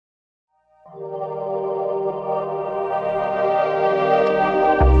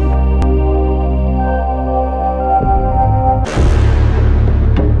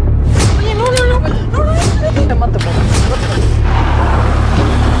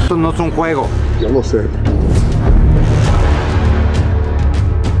Esto no es un juego. Yo lo sé.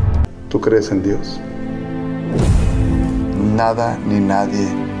 ¿Tú crees en Dios? Nada ni nadie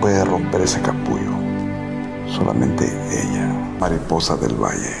puede romper ese capullo. Solamente ella, mariposa del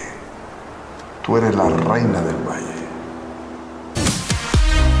valle. Tú eres la reina del valle.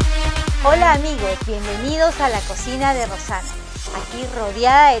 Hola amigos, bienvenidos a la cocina de Rosana. Aquí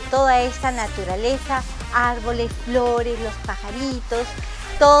rodeada de toda esta naturaleza, árboles, flores, los pajaritos,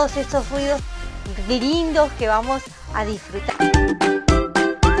 todos estos ruidos lindos que vamos a disfrutar.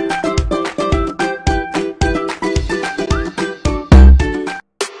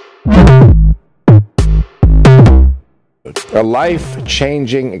 A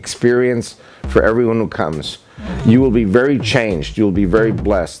life-changing experience for everyone who comes. You will be very changed, you'll be very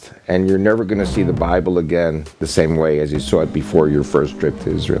blessed, and you're never going to see the Bible again the same way as you saw it before your first trip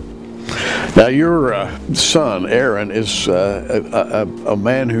to Israel. Now your son, Aaron, is a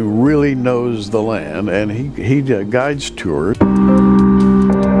man who really knows the land, and he guides tours.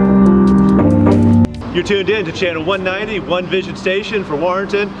 You're tuned in to Channel 190, One Vision Station for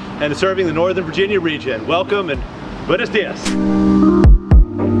Warrenton and serving the Northern Virginia region. Welcome and buenos dias.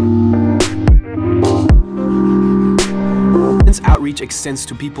 Outreach extends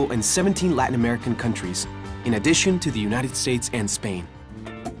to people in 17 Latin American countries, in addition to the United States and Spain.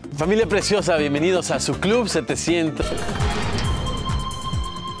 Familia preciosa, bienvenidos a su Club 700.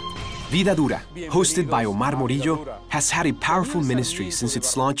 Vida Dura, hosted by Omar Morillo, has had a powerful ministry since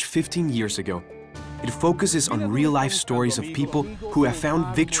its launch 15 years ago. It focuses on real-life stories of people who have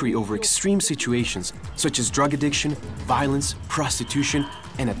found victory over extreme situations such as drug addiction, violence, prostitution,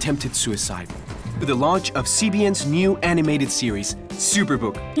 and attempted suicide. With the launch of CBN's new animated series,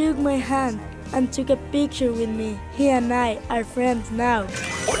 Superbook. He took my hand and took a picture with me. He and I are friends now.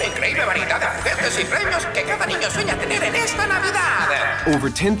 Una increíble variedad de juguetes y premios que cada niño sueña tener en esta Navidad. Over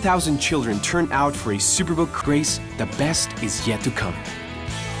 10,000 children turn out for a Superbook Grace. The best is yet to come.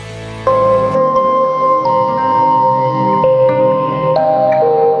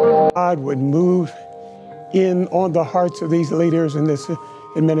 God would move in on the hearts of these leaders in this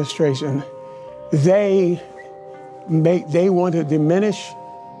administration. They want to diminish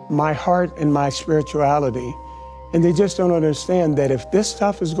my heart and my spirituality. And they just don't understand that if this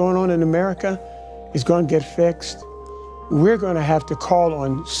stuff is going on in America, it's going to get fixed. We're going to have to call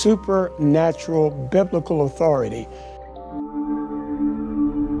on supernatural biblical authority.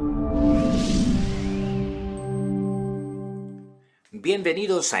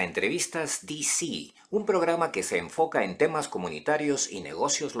 Bienvenidos a Entrevistas DC, un programa que se enfoca en temas comunitarios y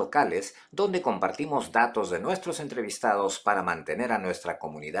negocios locales, donde compartimos datos de nuestros entrevistados para mantener a nuestra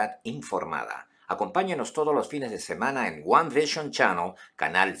comunidad informada. Acompáñenos todos los fines de semana en One Vision Channel,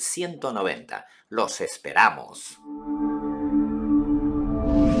 canal 190. ¡Los esperamos!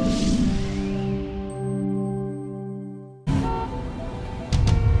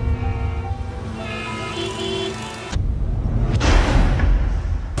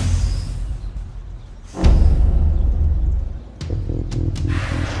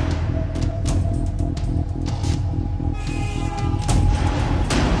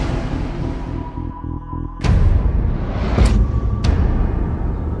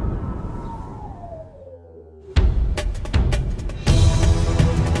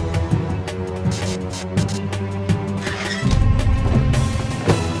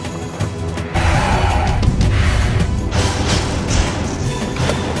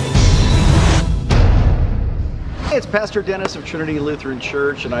 It's Pastor Dennis of Trinity Lutheran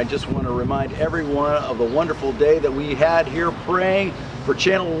Church, and I just want to remind everyone of the wonderful day that we had here praying for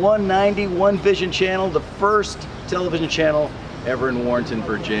Channel 190, One Vision Channel, the first television channel ever in Warrenton,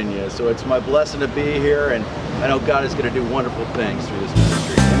 Virginia. So it's my blessing to be here, and I know God is going to do wonderful things through this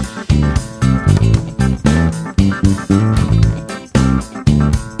ministry.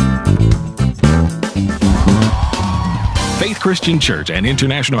 Faith Christian Church and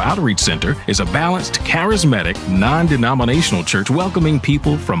International Outreach Center is a balanced, charismatic, non-denominational church welcoming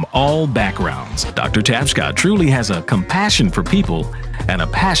people from all backgrounds. Dr. Tapscott truly has a compassion for people and a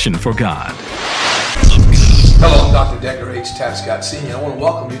passion for God. Hello, I'm Dr. Decker H. Tapscott Sr. I want to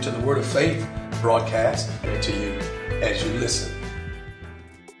welcome you to the Word of Faith broadcast and to you as you listen.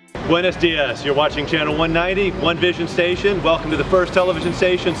 Buenos dias. You're watching Channel 190, One Vision Station. Welcome to the first television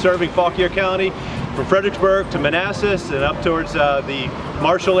station serving Fauquier County, from Fredericksburg to Manassas and up towards the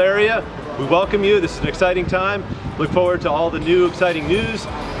Marshall area. We welcome you. This is an exciting time. Look forward to all the new exciting news,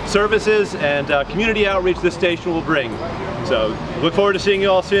 services, and community outreach this station will bring. So look forward to seeing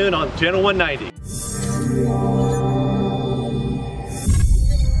you all soon on Channel 190.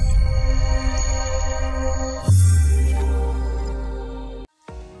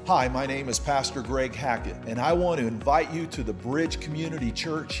 Hi, my name is Pastor Greg Hackett, and I want to invite you to the Bridge Community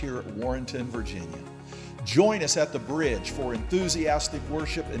Church here at Warrenton, Virginia. Join us at the Bridge for enthusiastic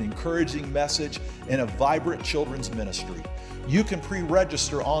worship, an encouraging message, and a vibrant children's ministry. You can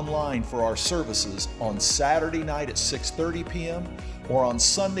pre-register online for our services on Saturday night at 6:30 p.m. or on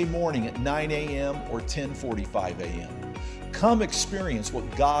Sunday morning at 9 a.m. or 10:45 a.m. Come experience what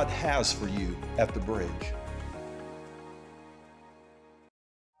God has for you at the Bridge.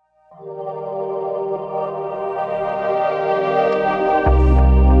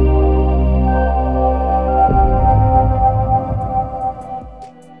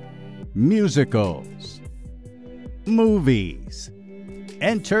 Musicals, movies,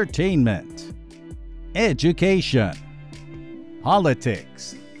 entertainment, education,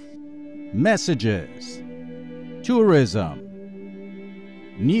 politics, messages, tourism,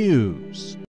 news.